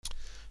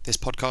This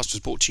podcast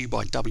was brought to you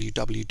by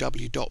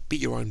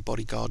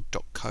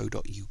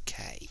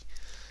www.beyourownbodyguard.co.uk,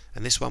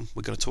 and this one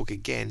we're going to talk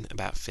again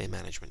about fear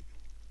management.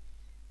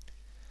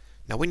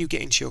 Now, when you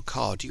get into your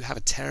car, do you have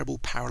a terrible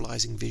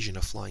paralysing vision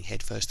of flying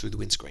headfirst through the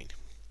windscreen?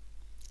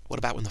 What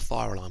about when the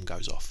fire alarm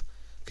goes off?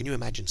 Can you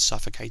imagine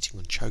suffocating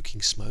on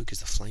choking smoke as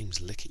the flames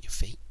lick at your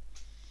feet?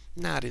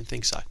 No, I didn't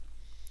think so.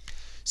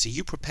 So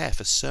you prepare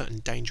for certain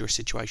dangerous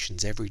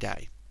situations every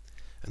day,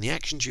 and the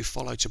actions you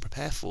follow to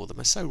prepare for them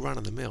are so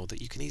run-of-the-mill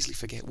that you can easily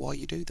forget why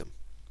you do them.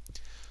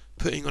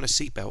 Putting on a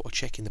seatbelt or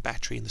checking the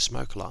battery in the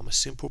smoke alarm are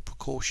simple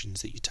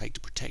precautions that you take to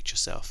protect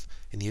yourself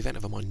in the event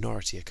of a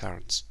minority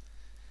occurrence.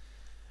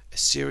 A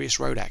serious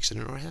road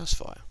accident or a house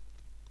fire.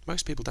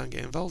 Most people don't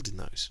get involved in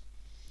those.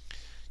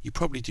 You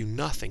probably do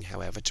nothing,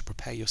 however, to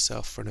prepare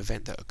yourself for an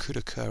event that could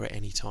occur at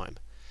any time.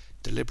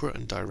 Deliberate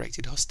and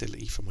directed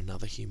hostility from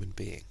another human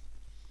being.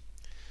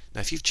 Now,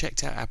 if you've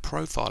checked out our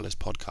Profilers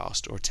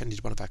podcast or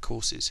attended one of our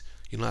courses,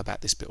 you'll know about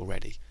this bit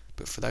already,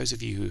 but for those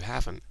of you who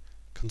haven't,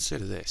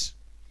 consider this.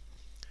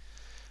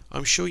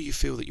 I'm sure you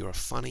feel that you're a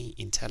funny,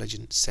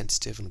 intelligent,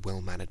 sensitive and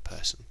well-mannered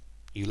person.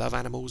 You love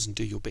animals and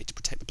do your bit to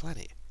protect the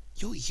planet.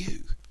 You're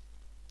you.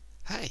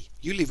 Hey,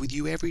 you live with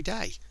you every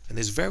day, and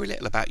there's very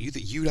little about you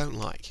that you don't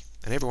like,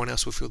 and everyone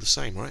else will feel the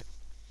same, right?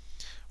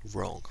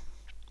 Wrong.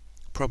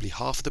 Probably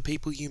half of the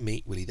people you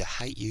meet will either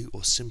hate you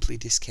or simply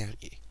discount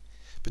you.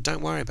 But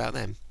don't worry about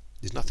them.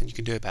 There's nothing you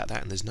can do about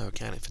that, and there's no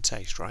accounting for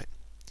taste, right?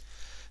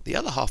 The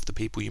other half of the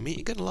people you meet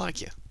are going to like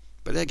you,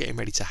 but they're getting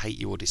ready to hate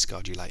you or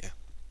discard you later.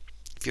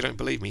 If you don't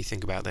believe me,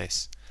 think about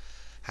this.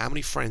 How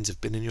many friends have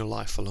been in your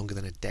life for longer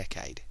than a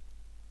decade?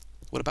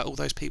 What about all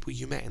those people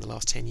you met in the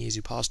last 10 years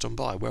who passed on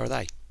by? Where are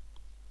they?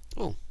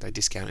 Oh, they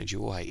discounted you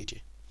or hated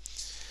you.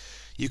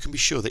 You can be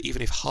sure that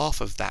even if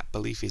half of that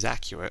belief is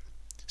accurate,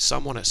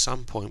 someone at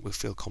some point will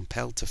feel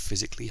compelled to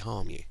physically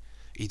harm you,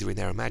 either in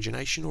their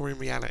imagination or in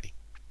reality.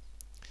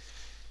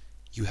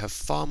 You have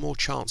far more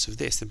chance of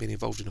this than being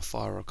involved in a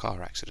fire or a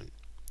car accident.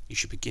 You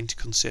should begin to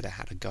consider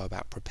how to go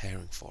about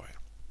preparing for it.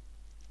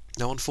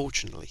 Now,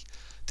 unfortunately,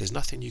 there's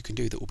nothing you can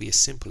do that will be as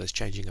simple as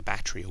changing a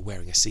battery or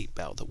wearing a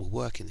seatbelt that will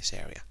work in this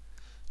area.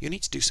 You'll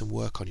need to do some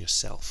work on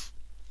yourself.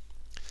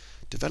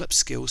 Develop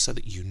skills so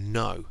that you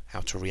know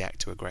how to react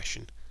to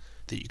aggression,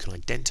 that you can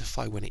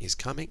identify when it is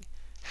coming,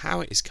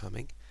 how it is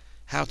coming,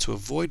 how to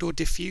avoid or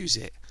diffuse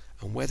it,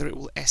 and whether it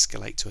will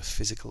escalate to a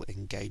physical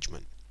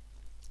engagement.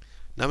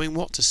 Knowing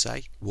what to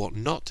say, what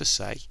not to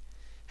say,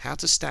 how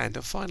to stand,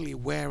 and finally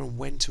where and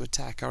when to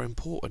attack are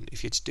important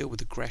if you're to deal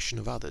with aggression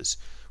of others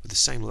with the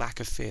same lack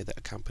of fear that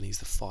accompanies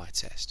the fire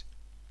test.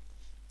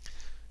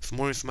 For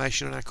more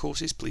information on our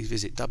courses, please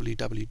visit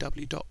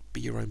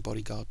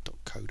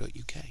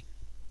www.beyourownbodyguard.co.uk.